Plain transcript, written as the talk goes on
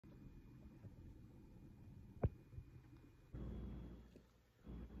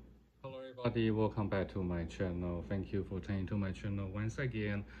everybody, welcome back to my channel. Thank you for turning to my channel once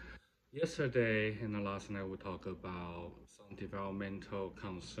again. Yesterday and last night we talked about some developmental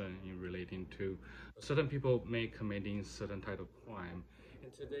concern in relating to certain people may committing certain type of crime.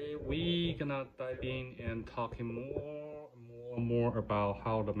 And today we gonna dive in and talking more about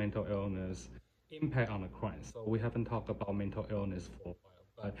how the mental illness impact on the crime. So we haven't talked about mental illness for a while,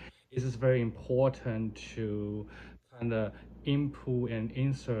 but it is very important to kind of input and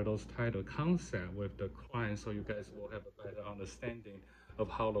insert those type of concept with the crime so you guys will have a better understanding of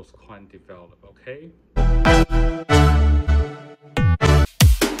how those crime develop, okay?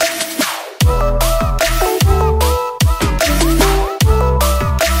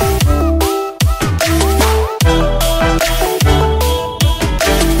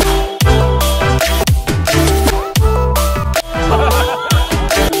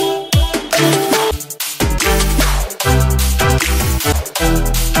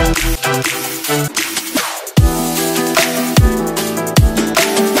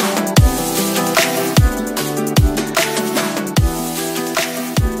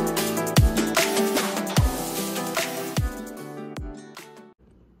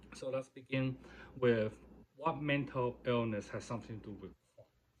 So let's begin with what mental illness has something to do with crime.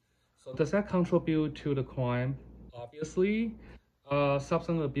 So does that contribute to the crime? Obviously.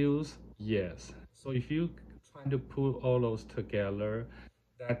 Substance abuse, yes. So if you trying to put all those together,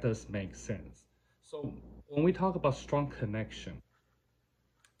 that does make sense. So when we talk about strong connection,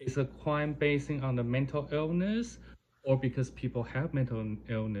 is a crime basing on the mental illness, or because people have mental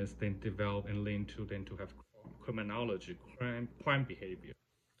illness, then develop and link to them to have criminology, crime behavior?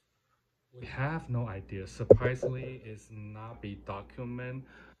 We have no idea. Surprisingly, it's not be documented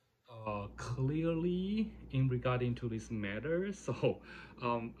clearly in regarding to this matter. So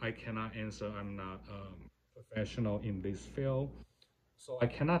I cannot answer. I'm not professional in this field. So I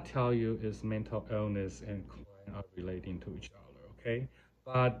cannot tell you if mental illness and crime are relating to each other, okay?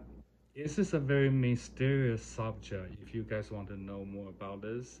 But this is a very mysterious subject. If you guys want to know more about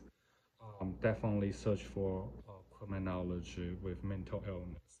this, definitely search for criminology with mental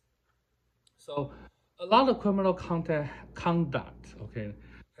illness. So a lot of criminal conduct, okay,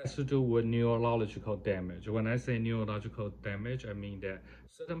 has to do with neurological damage. When I say neurological damage, I mean that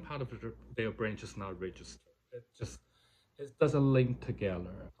certain part of their brain just not registered. It doesn't link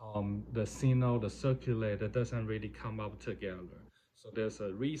together. The signal, the circulator doesn't really come up together. So there's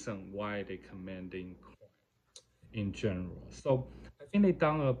a reason why they commanding crime in general. So I think they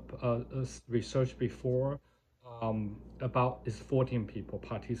done a research before. About is 14 people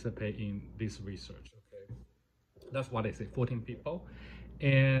participate in this research. Okay, that's what they say, 14 people,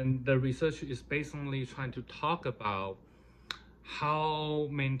 and the research is basically trying to talk about how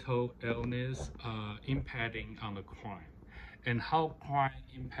mental illness impacting on the crime and how crime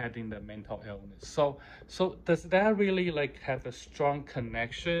impacting the mental illness. So does that really like have a strong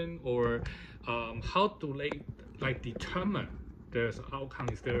connection, or how do they like determine there's an outcome?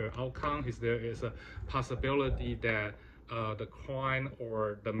 Is there an outcome? Is there is a possibility that the crime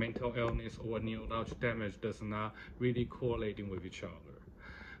or the mental illness or neurological damage does not really correlating with each other?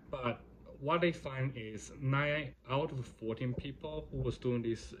 But what they find is 9 out of 14 people who was doing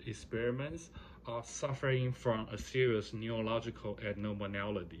these experiments are suffering from a serious neurological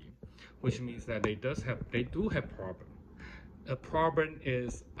abnormality, which means that they do have problem. A problem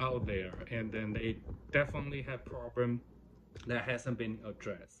is out there, and then they definitely have problem that hasn't been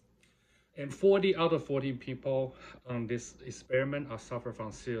addressed. And 40 out of 40 people on this experiment are suffer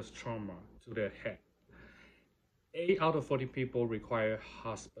from serious trauma to their head. 8 out of 40 people require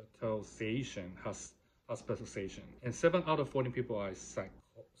hospitalization, and 7 out of 14 people are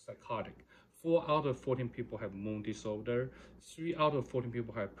psychotic. 4 out of 14 people have mood disorder. 3 out of 14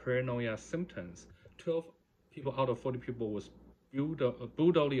 people have paranoia symptoms. 12 people out of 40 people was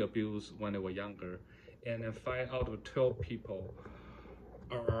brutally abused when they were younger. And then 5 out of 12 people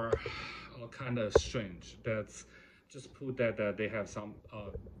are kind of strange. That's just put that they have some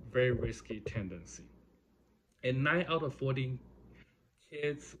very risky tendency. And 9 out of 14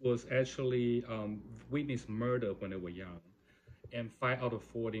 kids was actually witnessed murder when they were young, and 5 out of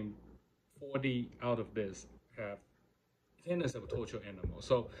 40 out of this have tendency of torture animals.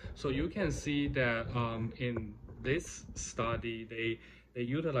 So you can see that in this study, they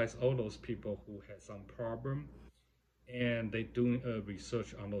utilize all those people who had some problem, and they doing a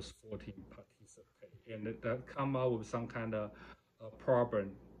research on those 14 participants, and that come out with some kind of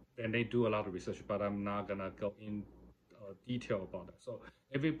problem. Then they do a lot of research, but I'm not gonna go in detail about that. So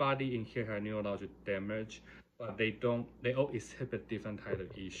everybody in here has neurological damage, but they all exhibit different type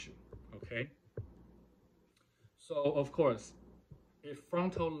of issue. Okay. So of course, If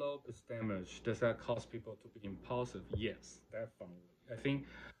frontal lobe is damaged, does that cause people to be impulsive? Yes, definitely. I think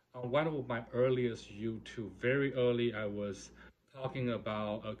on one of my earliest YouTube, very early, I was talking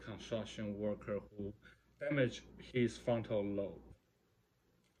about a construction worker who damaged his frontal lobe.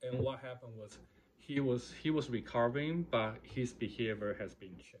 And what happened was he was recovering, but his behavior has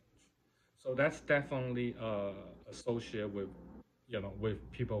been changed. So that's definitely associated with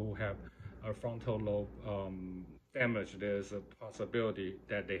with people who have a frontal lobe damage. There's a possibility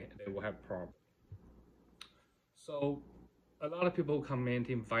that they will have problems. So a lot of people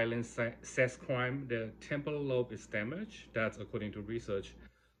commenting violent sex crime, the temporal lobe is damaged. That's according to research.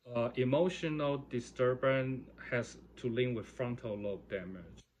 Emotional disturbance has to link with frontal lobe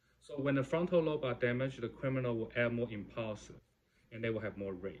damage. So when the frontal lobe are damaged, the criminal will act more impulsive, and they will have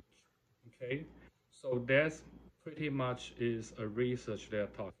more rage. Okay, so that's pretty much is a research they're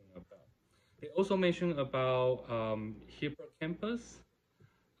talking about. They also mentioned about hippocampus.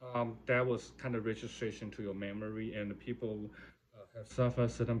 That was kind of registration to your memory, and the people have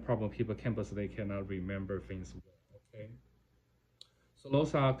suffered certain problem hippocampus. They cannot remember things well. Okay, so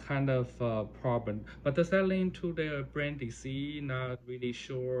those are kind of problem. But does that link to their brain disease? Not really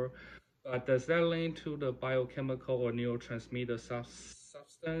sure. But does that link to the biochemical or neurotransmitter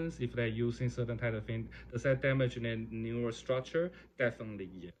substance if they're using certain type of thing? Does that damage their neural structure? Definitely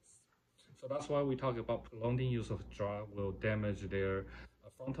yes. So that's why we talk about prolonged use of drug will damage their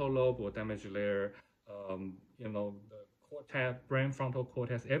frontal lobe, will damage their the cortex, brain frontal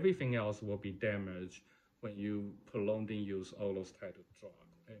cortex. Everything else will be damaged when you prolonged use all those type of drugs,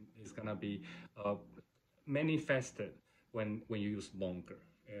 and it's gonna be manifested when you use longer,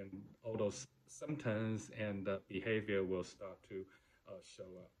 and all those symptoms and behavior will start to show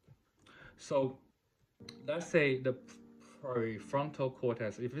up. So let's say the prefrontal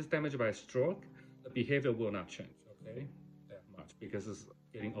cortex, if it's damaged by a stroke, the behavior will not change, okay, that much because it's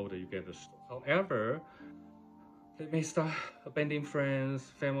getting older, you get a stroke. However, they may start abandoning friends,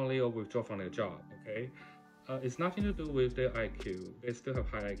 family, or withdraw from their job, okay? It's nothing to do with their IQ. They still have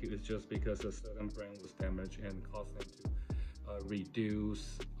high IQ. It's just because a certain brain was damaged and caused them to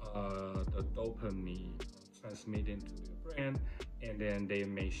reduce the dopamine transmitting to their brain, and then they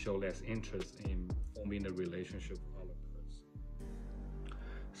may show less interest in forming a relationship with other person.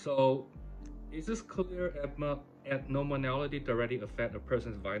 So, is this clear abnormality directly affect a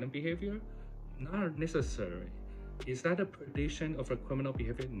person's violent behavior? Not necessarily. Is that a prediction of a criminal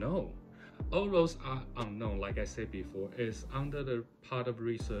behavior? No. All those are unknown, like I said before. It's under the part of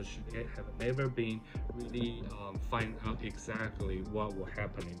research. They have never been really find out exactly what will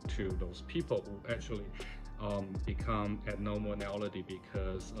happen to those people who actually become abnormality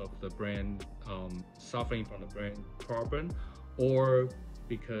because of the brain suffering from the brain problem, or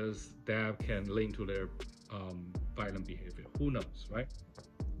because that can link to their violent behavior. Who knows, right?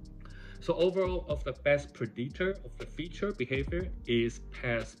 So overall, of the best predictor of the future behavior is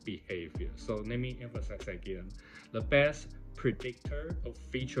past behavior. So let me emphasize again. The best predictor of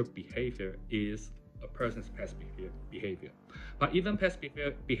future behavior is a person's past behavior. But even past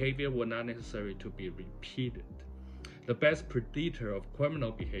behavior will not necessarily to be repeated. The best predictor of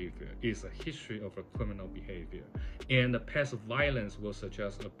criminal behavior is a history of a criminal behavior. And the past violence will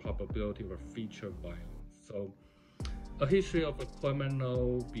suggest a probability of a future violence. So a history of a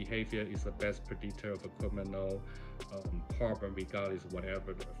criminal behavior is the best predictor of a criminal problem, regardless of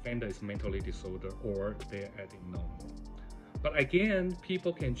whatever the offender is mentally disordered or they're acting normal. But again,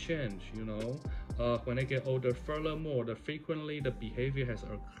 people can change, when they get older. Furthermore, the frequently the behavior has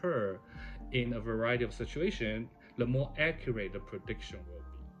occurred in a variety of situations, the more accurate the prediction will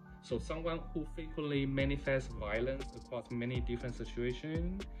be. So someone who frequently manifests violence across many different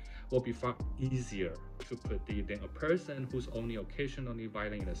situations will be far easier to predict than a person who's only occasionally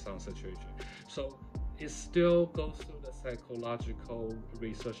violent in some situation. So it still goes through the psychological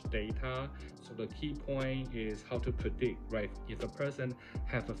research data. So the key point is how to predict, right? If a person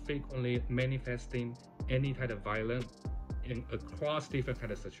have a frequently manifesting any type of violence across different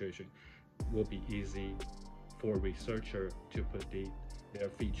kind of situation, will be easy for researcher to predict their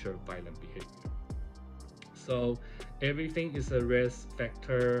future violent behavior. So everything is a risk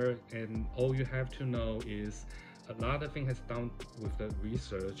factor, and all you have to know is a lot of things has done with the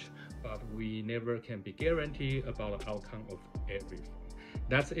research, but we never can be guaranteed about the outcome of everything.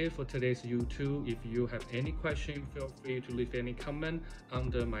 That's it for today's YouTube. If you have any question, feel free to leave any comment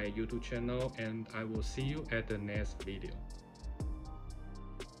under my YouTube channel, and I will see you at the next video.